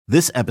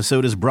This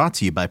episode is brought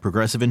to you by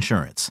Progressive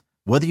Insurance.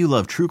 Whether you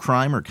love true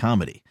crime or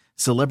comedy,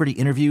 celebrity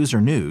interviews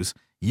or news,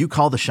 you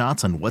call the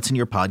shots on what's in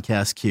your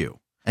podcast queue.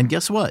 And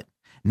guess what?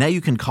 Now you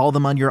can call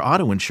them on your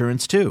auto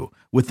insurance too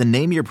with the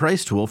Name Your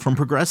Price tool from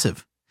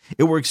Progressive.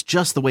 It works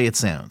just the way it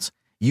sounds.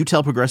 You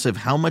tell Progressive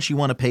how much you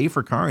want to pay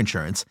for car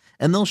insurance,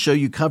 and they'll show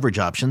you coverage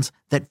options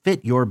that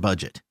fit your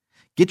budget.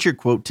 Get your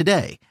quote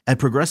today at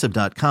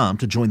Progressive.com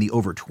to join the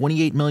over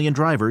 28 million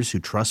drivers who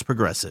trust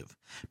Progressive.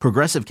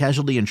 Progressive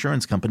Casualty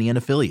Insurance Company and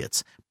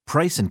Affiliates.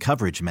 Price and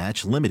coverage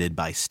match limited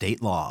by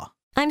state law.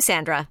 I'm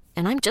Sandra,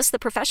 and I'm just the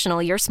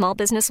professional your small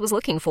business was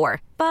looking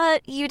for.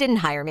 But you didn't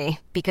hire me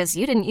because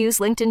you didn't use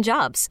LinkedIn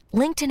Jobs.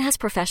 LinkedIn has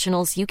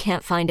professionals you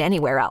can't find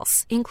anywhere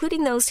else,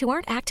 including those who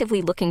aren't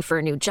actively looking for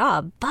a new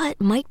job, but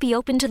might be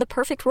open to the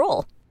perfect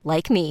role,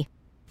 like me.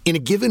 In a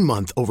given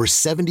month, over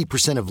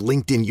 70% of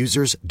LinkedIn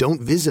users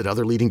don't visit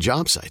other leading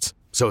job sites.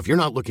 So if you're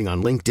not looking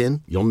on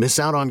LinkedIn, you'll miss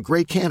out on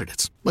great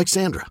candidates like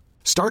Sandra.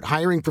 Start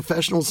hiring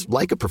professionals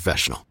like a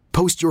professional.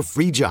 Post your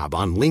free job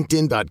on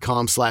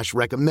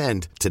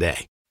linkedin.com/recommend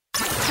today.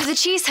 For the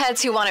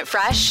cheeseheads who want it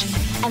fresh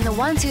and the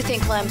ones who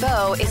think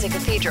Lambeau is a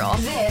cathedral,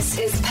 this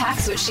is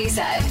Pax What She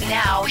Said.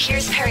 Now,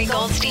 here's Perry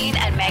Goldstein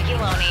and Maggie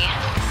Loney.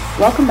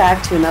 Welcome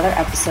back to another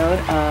episode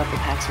of the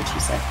Pax What She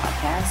Said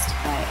podcast.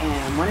 I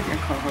am one of your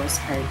co-hosts,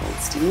 Perry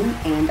Goldstein,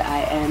 and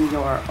I am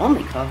your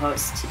only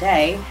co-host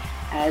today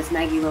as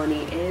Maggie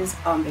Loney is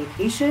on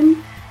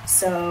vacation.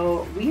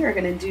 So we are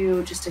going to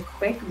do just a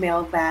quick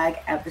mailbag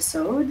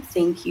episode.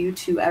 Thank you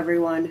to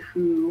everyone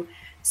who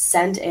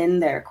sent in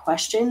their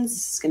questions.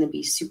 This is going to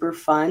be super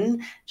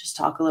fun. Just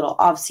talk a little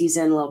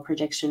off-season, a little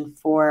prediction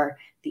for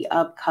the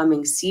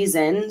upcoming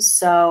season.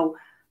 So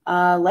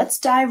let's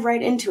dive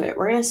right into it.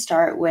 We're going to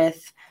start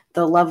with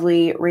the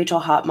lovely Rachel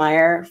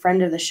Hotmeyer,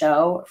 friend of the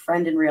show,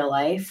 friend in real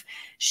life.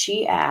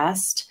 She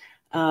asked,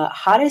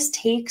 hottest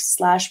takes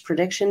 /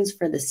 predictions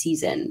for the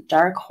season,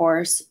 dark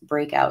horse,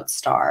 breakout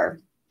star.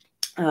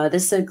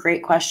 This is a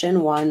great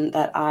question, one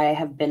that I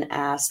have been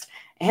asked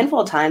a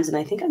handful of times, and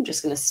I think I'm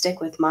just going to stick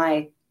with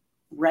my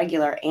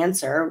regular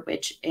answer,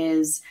 which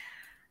is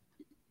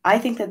I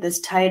think that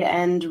this tight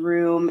end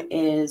room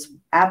is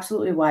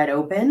absolutely wide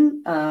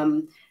open.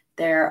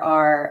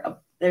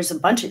 There's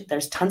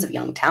tons of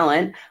young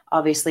talent,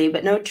 obviously,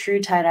 but no true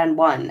tight end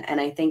one.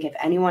 And I think if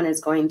anyone is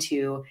going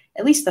to,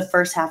 at least the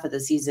first half of the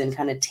season,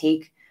 kind of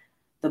take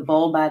the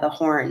bull by the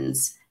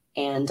horns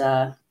and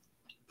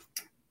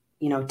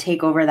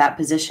take over that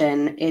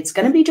position, it's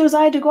going to be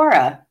Josiah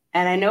DeGuara.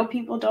 And I know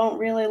people don't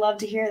really love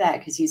to hear that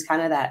because he's kind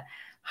of that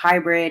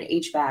hybrid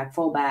H-back,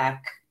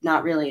 fullback,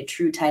 not really a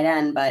true tight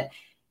end, but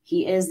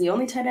he is the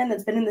only tight end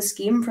that's been in the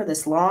scheme for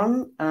this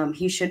long.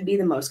 He should be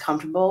the most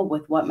comfortable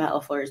with what Matt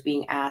LaFleur is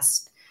being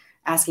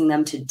asking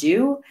them to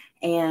do.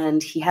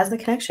 And he has the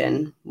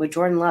connection with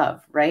Jordan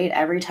Love, right?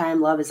 Every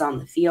time Love is on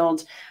the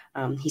field,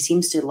 he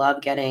seems to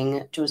love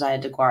getting Josiah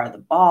DeGuara the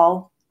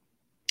ball.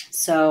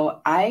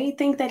 So I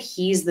think that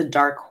he's the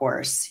dark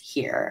horse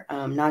here,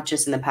 not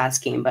just in the pass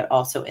game, but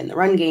also in the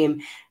run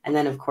game. And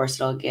then, of course,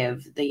 it'll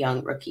give the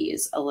young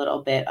rookies a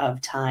little bit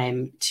of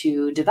time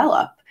to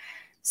develop.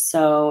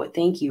 So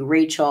thank you,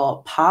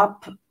 Rachel.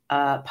 Pop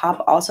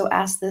also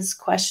asked this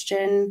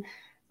question.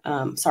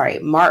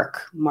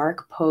 Mark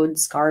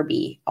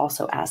Podscarby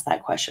also asked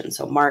that question.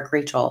 So Mark,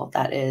 Rachel,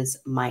 that is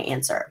my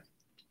answer.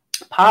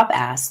 Pop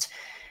asked,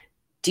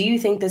 do you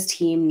think this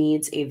team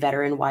needs a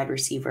veteran wide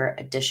receiver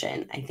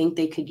addition? I think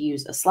they could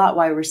use a slot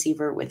wide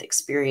receiver with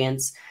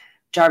experience.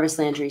 Jarvis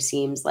Landry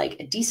seems like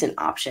a decent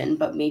option,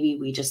 but maybe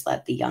we just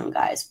let the young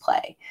guys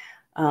play.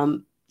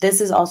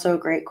 This is also a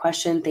great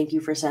question. Thank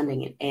you for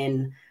sending it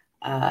in.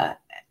 I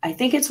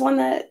think it's one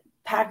that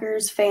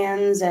Packers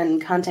fans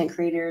and content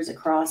creators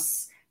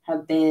across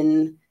have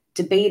been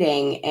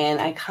debating, and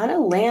I kind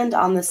of land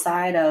on the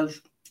side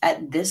of,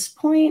 at this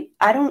point,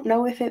 I don't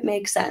know if it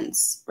makes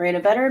sense, right? A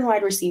veteran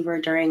wide receiver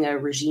during a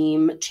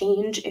regime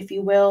change, if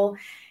you will,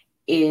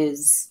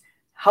 is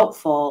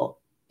helpful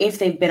if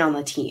they've been on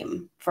the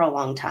team for a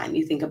long time.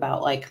 You think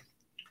about like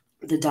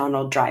the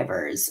Donald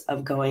Drivers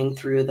of going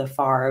through the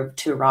Favre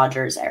to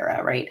Rodgers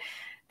era, right?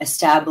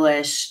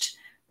 Established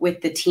with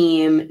the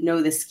team,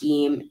 know the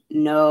scheme,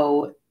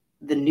 know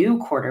the new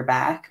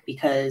quarterback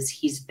because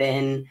he's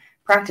been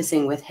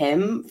practicing with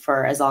him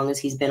for as long as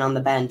he's been on the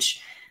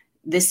bench.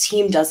 This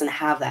team doesn't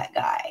have that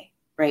guy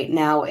right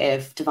now.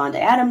 If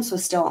Devontae Adams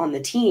was still on the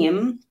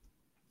team,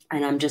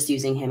 and I'm just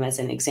using him as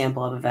an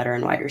example of a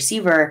veteran wide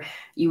receiver,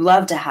 you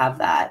love to have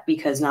that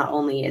because not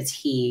only is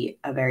he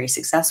a very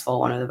successful,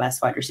 one of the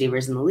best wide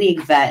receivers in the league,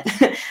 vet,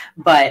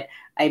 but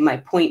my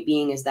point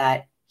being is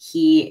that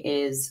he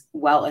is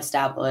well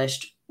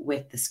established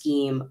with the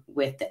scheme,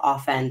 with the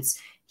offense.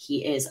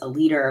 He is a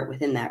leader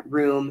within that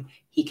room.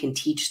 He can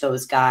teach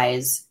those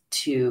guys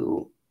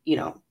to,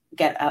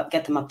 get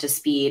them up to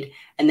speed,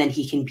 and then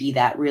he can be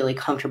that really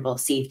comfortable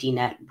safety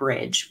net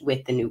bridge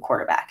with the new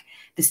quarterback.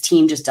 This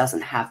team just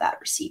doesn't have that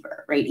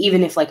receiver, right?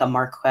 Even if like a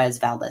Marquez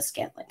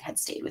Valdez-Scantling had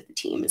stayed with the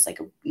team is like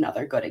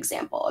another good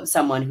example of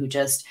someone who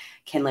just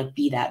can like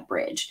be that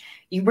bridge.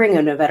 You bring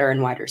in a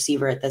veteran wide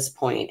receiver at this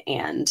point,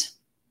 and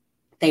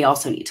they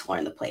also need to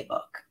learn the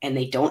playbook, and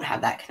they don't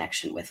have that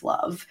connection with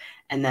Love.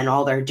 And then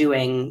all they're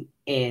doing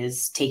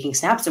is taking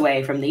snaps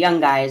away from the young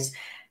guys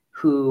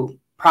who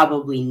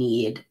probably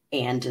need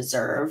and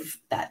deserve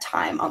that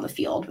time on the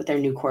field with their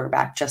new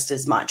quarterback just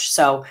as much.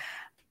 So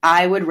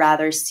I would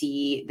rather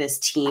see this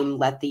team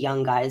let the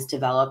young guys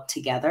develop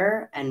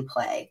together and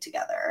play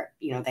together.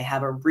 You know, they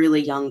have a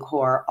really young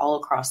core all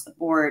across the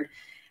board,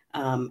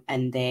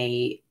 and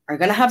they are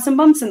going to have some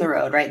bumps in the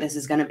road, right? This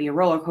is going to be a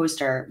roller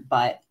coaster,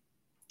 but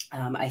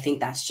I think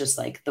that's just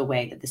like the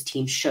way that this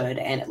team should,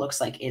 and it looks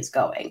like is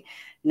going.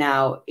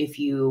 Now, if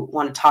you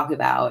want to talk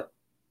about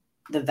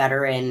the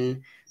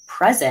veteran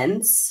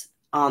presence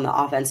on the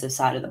offensive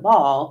side of the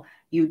ball,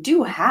 you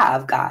do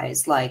have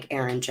guys like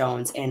Aaron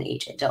Jones and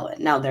A.J.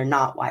 Dillon. Now, they're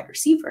not wide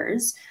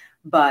receivers,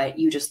 but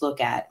you just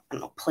look at, I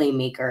don't know,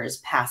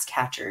 playmakers, pass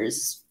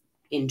catchers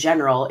in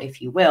general,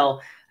 if you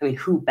will. I mean,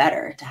 who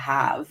better to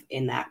have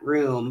in that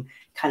room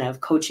kind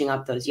of coaching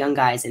up those young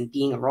guys and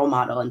being a role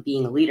model and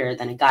being a leader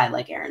than a guy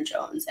like Aaron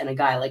Jones and a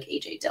guy like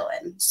A.J.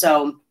 Dillon.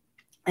 So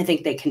I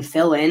think they can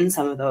fill in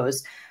some of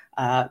those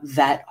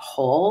vet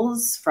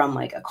holes from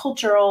like a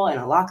cultural and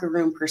a locker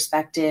room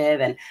perspective,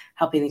 and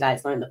helping the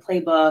guys learn the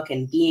playbook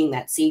and being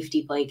that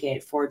safety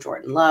blanket for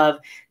Jordan Love.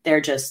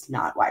 They're just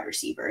not wide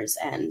receivers,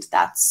 and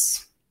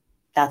that's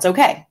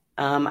okay.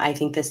 I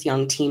think this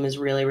young team is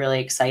really, really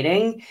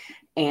exciting.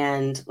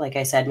 And like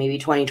I said, maybe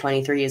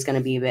 2023 is going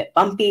to be a bit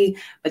bumpy,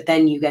 but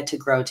then you get to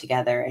grow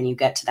together and you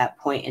get to that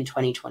point in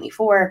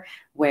 2024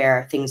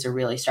 where things are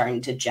really starting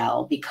to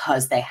gel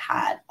because they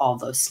had all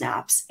those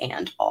snaps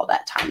and all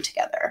that time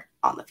together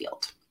on the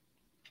field.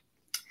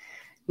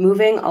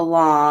 Moving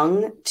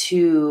along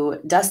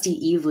to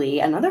Dusty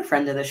Evely, another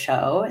friend of the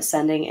show,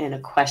 sending in a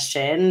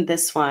question.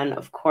 This one,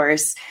 of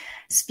course,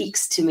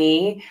 speaks to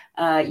me.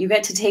 You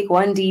get to take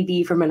one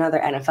DB from another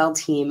NFL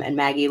team, and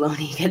Maggie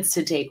Loney gets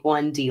to take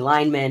one D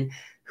lineman.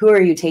 Who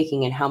are you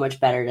taking, and how much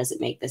better does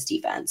it make this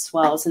defense?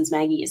 Well, since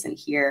Maggie isn't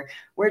here,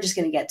 we're just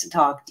going to get to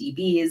talk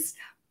DBs.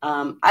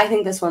 I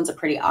think this one's a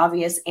pretty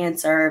obvious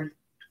answer.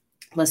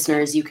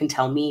 Listeners, you can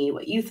tell me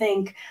what you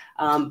think,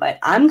 but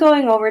I'm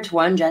going over to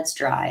One Jets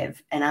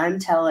Drive, and I'm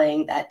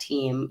telling that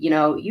team, you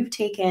know, you've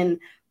taken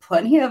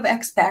plenty of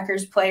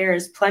ex-Packers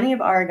players, plenty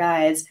of our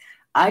guys.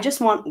 I just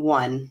want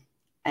one.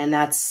 And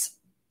that's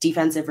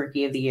Defensive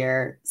Rookie of the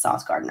Year,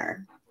 Sauce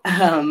Gardner.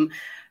 I'm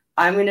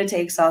going to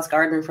take Sauce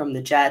Gardner from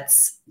the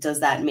Jets. Does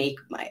that make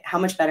how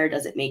much better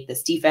does it make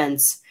this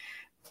defense?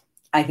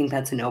 I think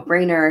that's a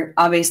no-brainer.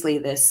 Obviously,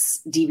 this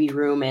DB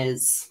room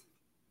is,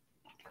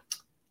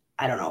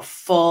 I don't know,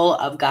 full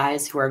of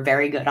guys who are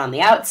very good on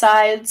the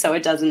outside, so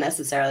it doesn't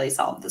necessarily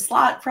solve the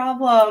slot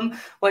problem.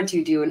 What do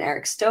you do when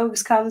Eric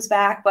Stokes comes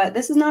back? But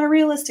this is not a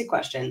realistic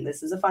question.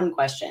 This is a fun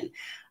question.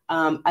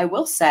 I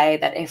will say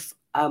that if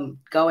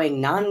going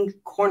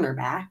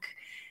non-cornerback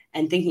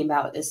and thinking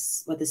about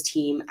this, what this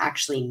team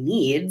actually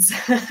needs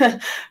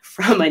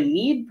from a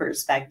need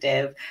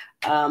perspective,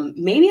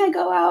 maybe I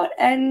go out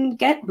and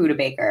get Budda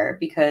Baker,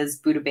 because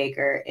Budda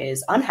Baker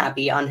is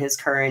unhappy on his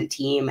current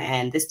team,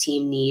 and this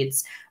team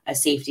needs a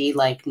safety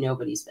like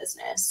nobody's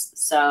business.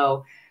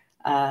 So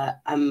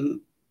I'm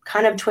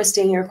kind of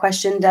twisting your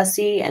question,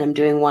 Dusty, and I'm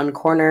doing one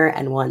corner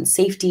and one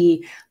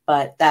safety,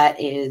 but that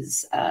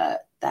is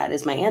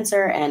my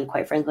answer. And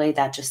quite frankly,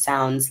 that just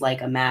sounds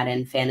like a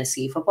Madden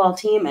fantasy football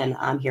team, and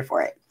I'm here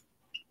for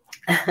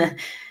it.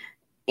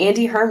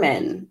 Andy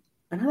Herman,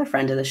 another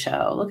friend of the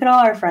show. Look at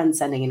all our friends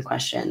sending in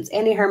questions.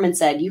 Andy Herman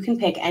said, you can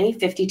pick any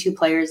 52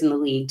 players in the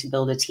league to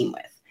build a team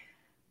with,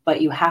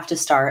 but you have to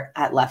start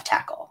at left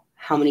tackle.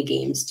 How many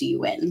games do you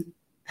win?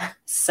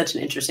 Such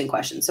an interesting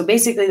question. So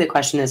basically the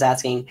question is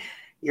asking,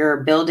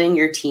 you're building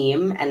your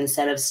team, and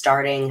instead of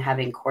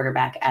having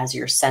quarterback as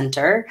your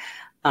center,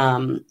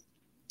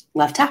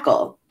 left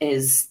tackle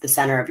is the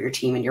center of your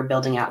team, and you're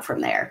building out from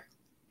there.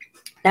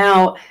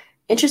 Now,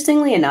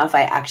 interestingly enough,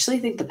 I actually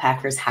think the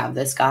Packers have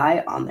this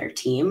guy on their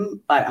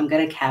team, but I'm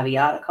going to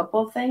caveat a couple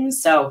of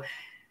things. So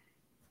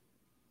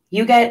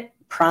you get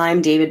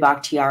prime David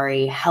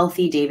Bakhtiari,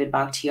 healthy David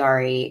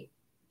Bakhtiari,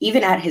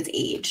 even at his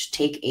age.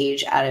 Take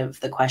age out of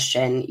the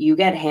question. You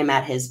get him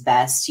at his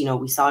best. You know,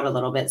 we saw it a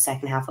little bit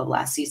second half of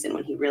last season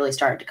when he really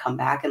started to come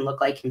back and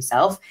look like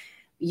himself.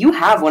 You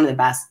have one of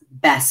the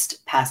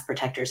best pass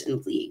protectors in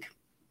the league,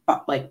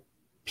 like,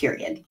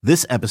 period.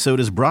 This episode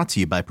is brought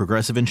to you by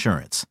Progressive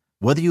Insurance.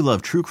 Whether you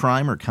love true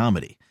crime or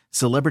comedy,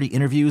 celebrity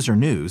interviews or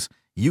news,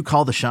 you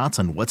call the shots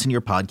on what's in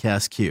your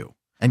podcast queue.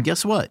 And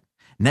guess what?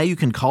 Now you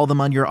can call them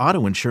on your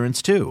auto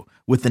insurance too,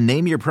 with the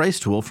Name Your Price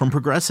tool from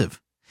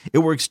Progressive. It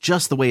works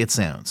just the way it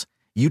sounds.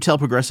 You tell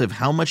Progressive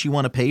how much you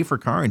want to pay for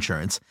car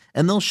insurance,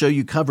 and they'll show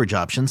you coverage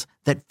options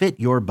that fit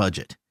your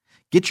budget.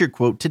 Get your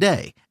quote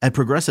today at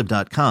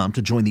Progressive.com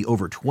to join the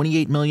over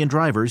 28 million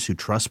drivers who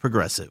trust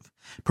Progressive.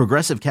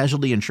 Progressive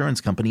Casualty Insurance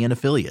Company and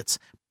Affiliates.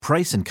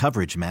 Price and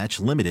coverage match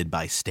limited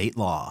by state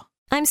law.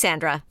 I'm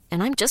Sandra,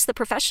 and I'm just the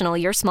professional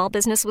your small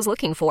business was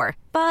looking for.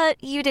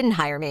 But you didn't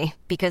hire me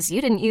because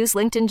you didn't use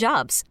LinkedIn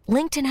Jobs.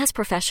 LinkedIn has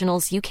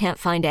professionals you can't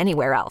find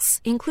anywhere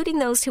else, including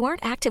those who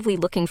aren't actively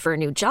looking for a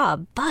new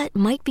job, but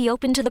might be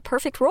open to the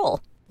perfect role,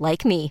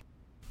 like me.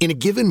 In a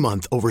given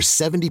month, over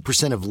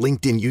 70% of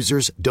LinkedIn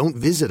users don't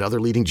visit other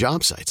leading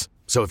job sites.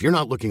 So if you're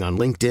not looking on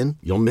LinkedIn,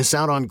 you'll miss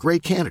out on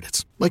great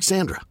candidates like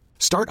Sandra.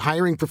 Start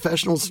hiring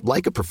professionals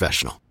like a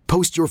professional.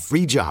 Post your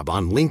free job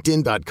on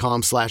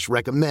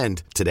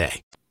linkedin.com/recommend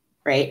today.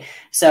 Right.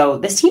 So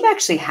this team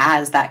actually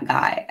has that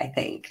guy, I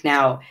think.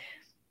 Now,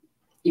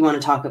 you want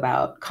to talk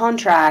about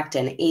contract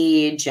and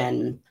age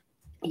and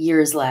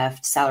years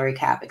left, salary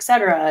cap,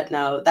 etc.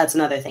 No, that's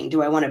another thing.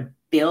 Do I want to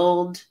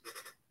build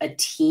a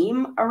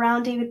team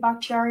around David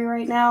Bakhtiari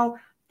right now?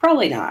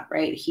 Probably not,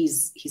 right?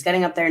 He's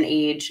getting up there in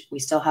age. We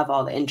still have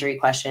all the injury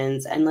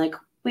questions. And like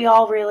we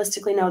all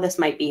realistically know this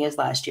might be his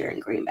last year in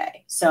Green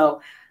Bay.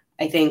 So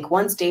I think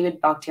once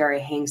David Bakhtiari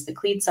hangs the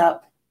cleats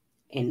up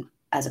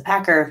as a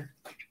Packer,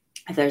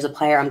 if there's a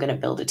player I'm going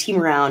to build a team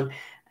around,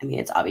 I mean,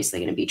 it's obviously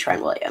going to be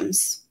Trent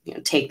Williams. You know,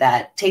 take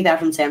that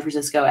from San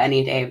Francisco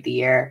any day of the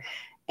year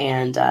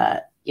and,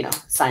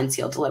 signed,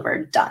 sealed,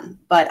 delivered, done.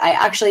 But I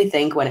actually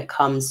think when it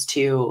comes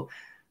to,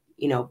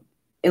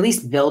 at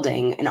least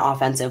building an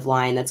offensive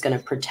line that's going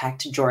to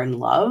protect Jordan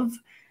Love,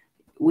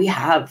 we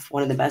have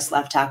one of the best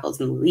left tackles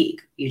in the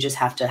league. You just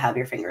have to have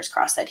your fingers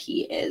crossed that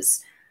he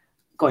is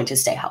going to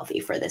stay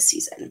healthy for this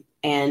season.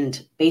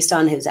 And based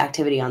on his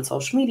activity on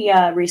social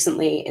media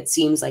recently, it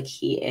seems like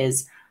he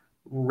is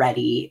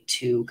ready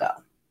to go.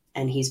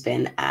 And he's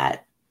been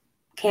at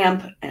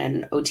camp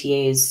and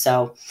OTAs,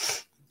 so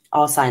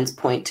all signs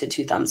point to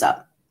 2 thumbs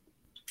up.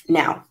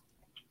 Now,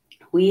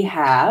 we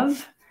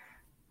have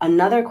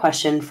another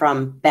question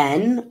from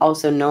Ben,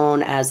 also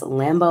known as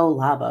Lambo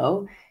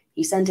Labo.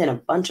 He sent in a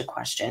bunch of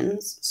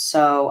questions,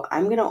 so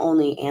I'm going to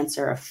only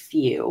answer a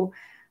few.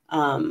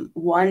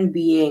 One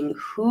being,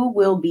 who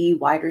will be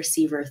wide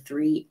receiver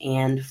 3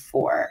 and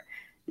 4?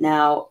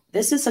 Now,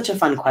 this is such a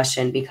fun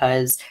question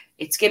because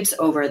it skips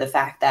over the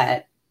fact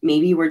that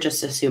maybe we're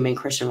just assuming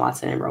Christian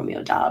Watson and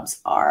Romeo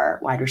Doubs are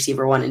wide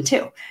receiver 1 and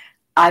 2.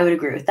 I would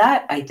agree with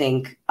that. I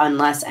think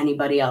unless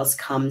anybody else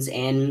comes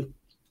in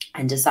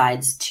and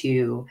decides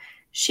to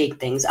shake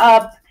things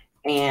up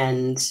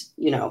and,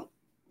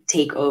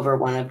 take over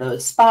one of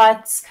those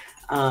spots,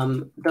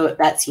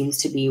 that seems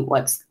to be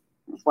what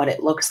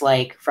it looks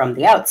like from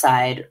the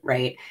outside,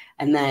 right?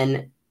 And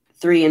then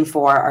 3 and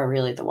 4 are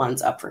really the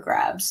ones up for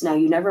grabs. Now,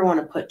 you never want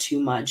to put too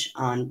much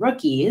on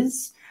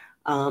rookies,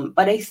 but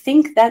I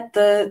think that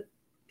the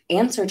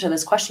answer to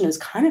this question is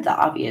kind of the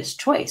obvious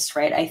choice,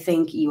 right? I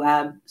think you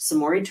have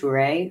Samori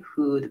Toure,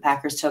 who the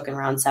Packers took in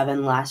round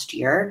 7 last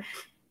year.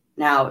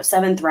 Now,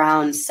 7th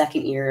round,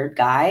 second-year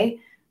guy,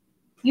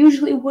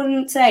 usually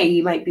wouldn't say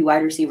he might be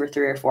wide receiver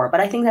 3 or 4, but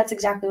I think that's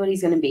exactly what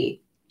he's going to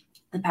be.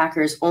 The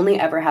Packers only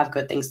ever have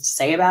good things to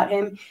say about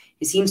him.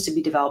 He seems to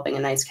be developing a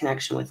nice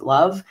connection with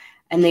Love,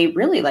 and they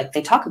really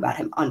they talk about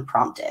him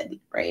unprompted,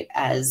 right?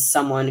 As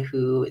someone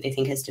who they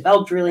think has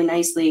developed really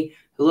nicely,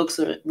 who looks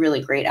really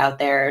great out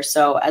there.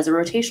 So as a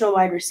rotational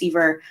wide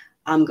receiver,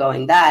 I'm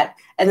going that.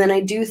 And then I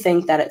do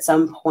think that at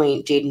some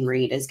point, Jayden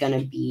Reed is going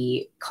to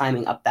be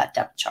climbing up that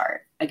depth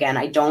chart. Again,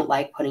 I don't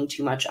like putting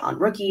too much on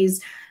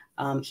rookies.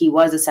 He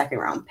was a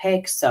 2nd-round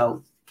pick,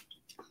 so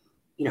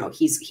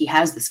he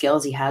has the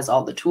skills, he has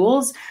all the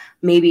tools.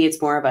 Maybe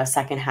it's more of a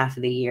second half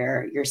of the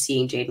year you're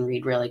seeing Jayden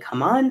Reed really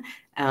come on,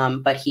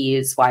 but he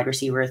is wide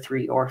receiver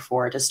 3 or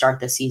 4 to start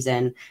the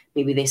season.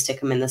 Maybe they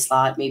stick him in the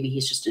slot. Maybe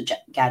he's just a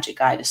gadget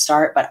guy to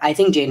start. But I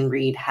think Jayden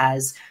Reed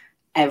has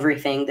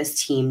everything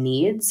this team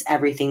needs,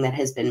 everything that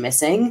has been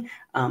missing.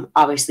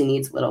 Obviously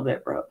needs a little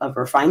bit of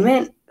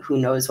refinement. Who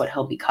knows what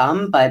he'll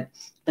become? But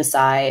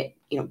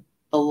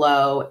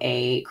below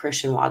a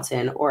Christian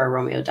Watson or a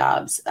Romeo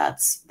Doubs,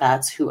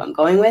 that's who I'm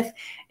going with.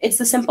 It's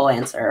the simple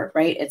answer,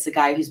 right? It's a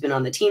guy who's been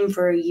on the team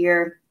for a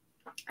year,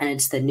 and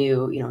it's the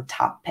new,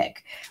 top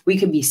pick. We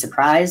could be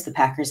surprised. The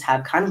Packers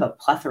have kind of a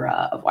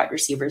plethora of wide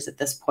receivers at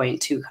this point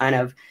to kind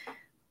of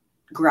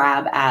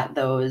grab at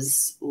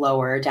those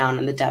lower down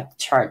in the depth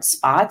chart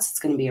spots. It's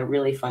going to be a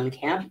really fun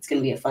camp. It's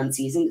going to be a fun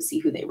season to see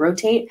who they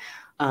rotate.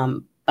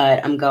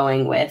 But I'm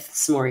going with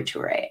Samori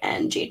Toure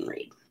and Jayden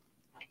Reed.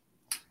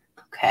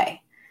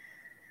 Okay.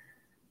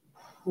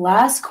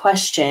 Last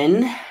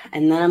question,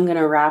 and then I'm going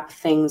to wrap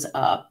things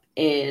up,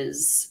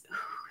 is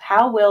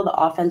how will the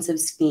offensive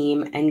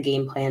scheme and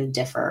game plan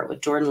differ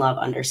with Jordan Love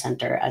under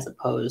center as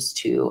opposed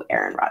to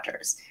Aaron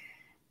Rodgers?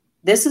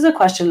 This is a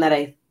question that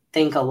I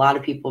think a lot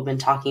of people have been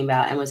talking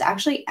about and was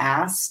actually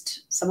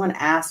someone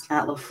asked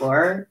Matt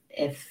LaFleur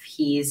if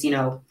he's,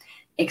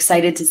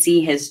 excited to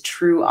see his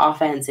true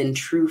offense in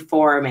true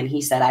form. And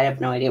he said, I have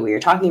no idea what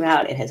you're talking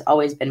about. It has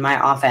always been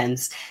my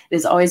offense. It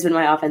has always been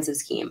my offensive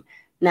scheme.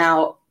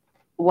 Now,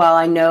 while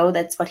I know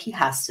that's what he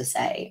has to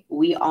say,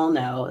 we all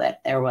know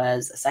that there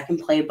was a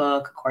second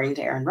playbook, according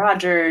to Aaron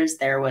Rodgers.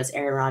 There was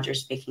Aaron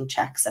Rodgers making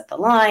checks at the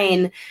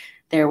line.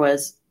 There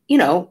was,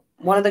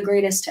 one of the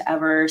greatest to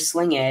ever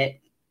sling it.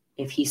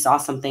 If he saw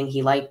something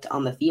he liked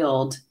on the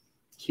field,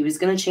 he was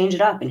going to change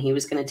it up and he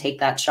was going to take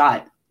that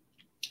shot.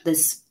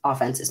 This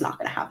offense is not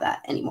going to have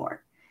that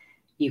anymore.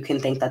 You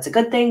can think that's a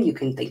good thing. You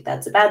can think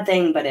that's a bad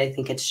thing, but I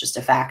think it's just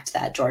a fact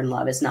that Jordan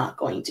Love is not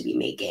going to be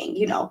making,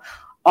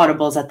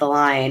 audibles at the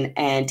line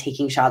and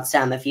taking shots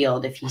down the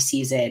field if he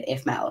sees it,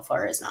 if Matt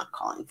LaFleur is not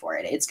calling for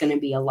it. It's going to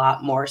be a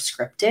lot more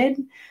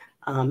scripted.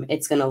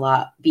 It's going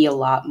to be a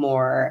lot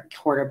more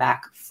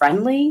quarterback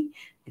friendly.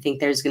 I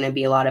think there's going to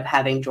be a lot of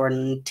having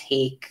Jordan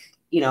take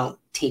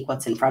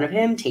what's in front of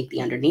him, take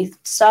the underneath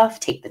stuff,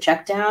 take the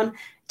check down,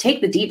 take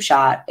the deep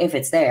shot if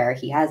it's there.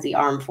 He has the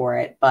arm for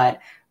it, but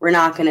we're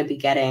not going to be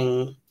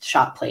getting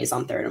shot plays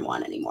on 3rd and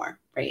 1 anymore,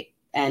 right?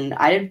 And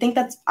I think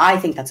that's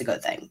a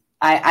good thing.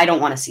 I don't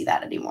want to see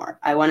that anymore.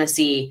 I want to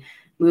see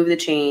move the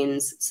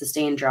chains,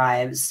 sustain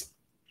drives,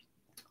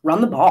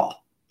 run the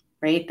ball,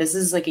 right? This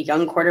is like a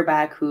young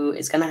quarterback who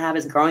is going to have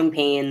his growing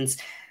pains.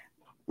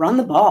 Run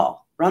the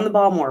ball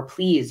more,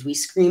 please. We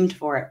screamed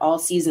for it all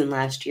season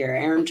last year.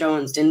 Aaron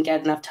Jones didn't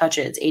get enough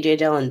touches. A.J.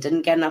 Dillon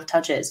didn't get enough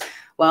touches.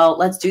 Well,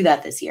 let's do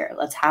that this year.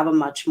 Let's have a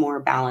much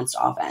more balanced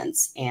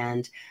offense.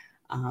 And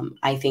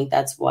I think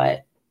that's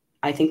what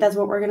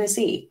we're going to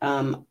see.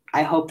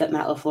 I hope that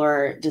Matt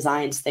LaFleur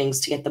designs things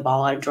to get the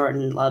ball out of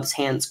Jordan Love's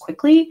hands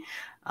quickly.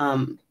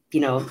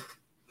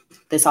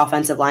 This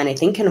offensive line, I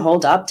think, can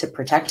hold up to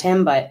protect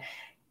him, but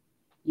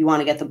you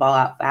want to get the ball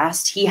out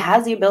fast. He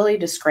has the ability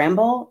to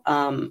scramble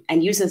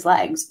and use his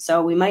legs.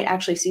 So we might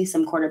actually see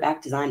some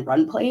quarterback design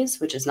run plays,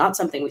 which is not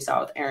something we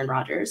saw with Aaron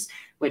Rodgers,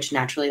 which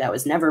naturally that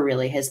was never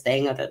really his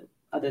thing other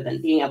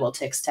than being able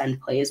to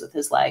extend plays with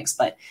his legs.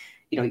 But,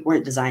 you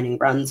weren't designing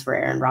runs for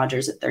Aaron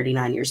Rodgers at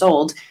 39 years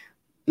old.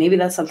 Maybe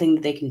that's something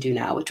that they can do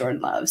now with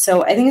Jordan Love.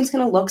 So I think it's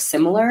going to look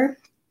similar,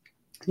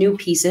 new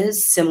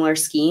pieces, similar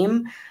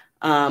scheme,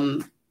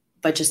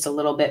 but just a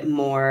little bit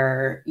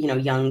more,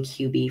 young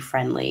QB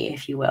friendly,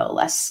 if you will,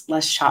 less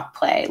shot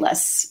play,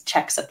 less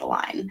checks at the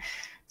line.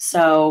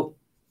 So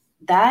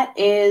that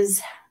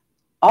is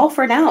all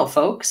for now,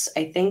 folks.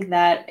 I think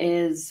that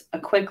is a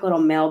quick little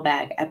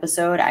mailbag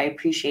episode. I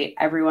appreciate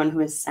everyone who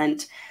has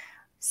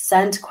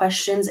sent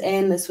questions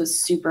in. This was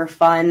super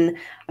fun.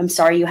 I'm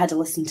sorry you had to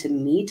listen to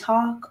me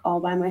talk all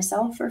by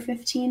myself for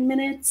 15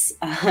 minutes.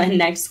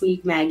 Next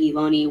week, Maggie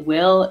Loney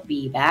will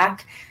be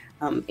back.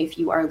 If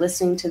you are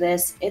listening to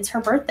this, it's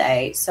her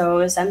birthday.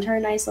 So send her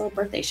a nice little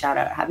birthday shout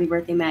out. Happy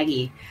birthday,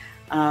 Maggie.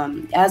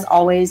 As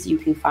always, you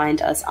can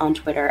find us on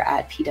Twitter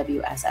at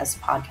PWSS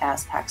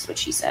Podcast, Pax What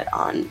She Said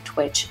on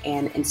Twitch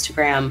and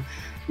Instagram.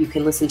 You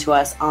can listen to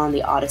us on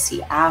the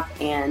Odyssey app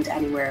and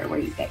anywhere where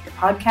you get your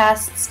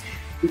podcasts.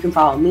 You can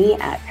follow me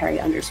at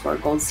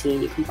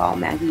Perry_Goldstein. You can follow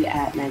Maggie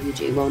at Maggie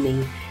J.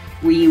 Loney.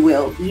 We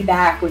will be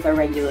back with our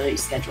regularly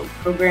scheduled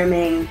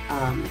programming.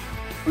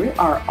 We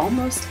are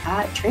almost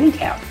at training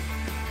camp.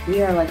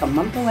 We are like a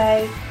month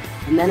away,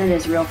 and then it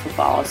is real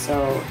football.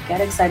 So get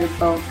excited,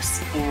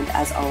 folks. And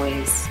as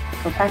always,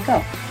 go Pack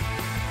Go.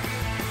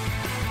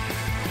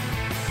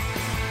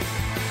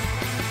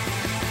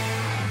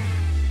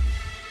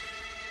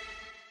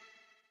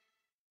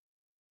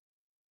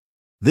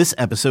 This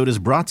episode is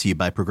brought to you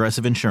by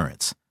Progressive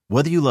Insurance.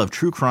 Whether you love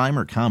true crime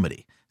or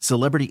comedy,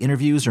 celebrity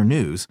interviews or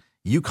news,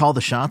 you call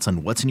the shots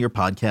on what's in your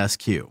podcast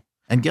queue.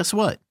 And guess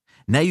what?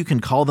 Now you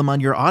can call them on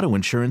your auto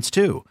insurance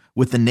too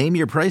with the Name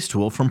Your Price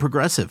tool from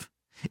Progressive.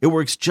 It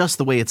works just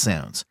the way it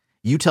sounds.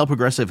 You tell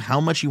Progressive how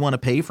much you want to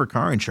pay for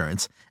car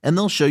insurance, and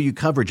they'll show you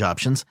coverage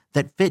options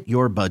that fit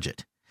your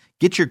budget.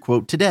 Get your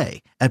quote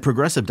today at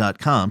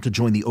Progressive.com to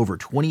join the over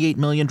 28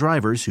 million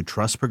drivers who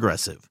trust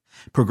Progressive.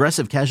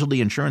 Progressive Casualty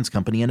Insurance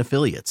Company and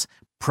Affiliates.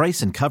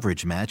 Price and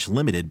coverage match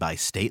limited by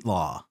state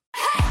law.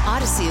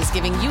 Odyssey is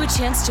giving you a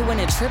chance to win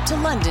a trip to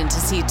London to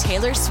see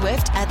Taylor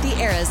Swift at the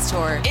Eras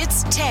Tour.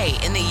 It's Tay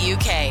in the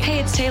UK. Hey,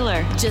 it's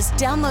Taylor. Just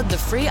download the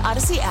free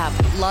Odyssey app,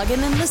 log in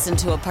and listen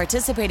to a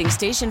participating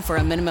station for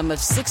a minimum of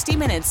 60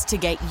 minutes to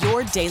get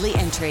your daily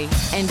entry.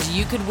 And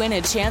you could win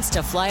a chance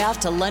to fly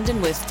off to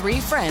London with 3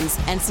 friends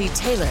and see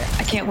Taylor.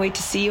 I can't wait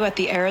to see you at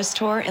the Eras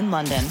Tour in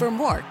London. For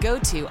more, go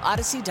to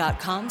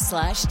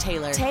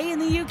odyssey.com/Taylor. Tay in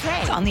the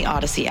UK. It's on the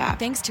Odyssey app.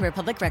 Thanks to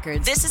Republic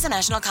Records. This is a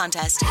national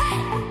contest.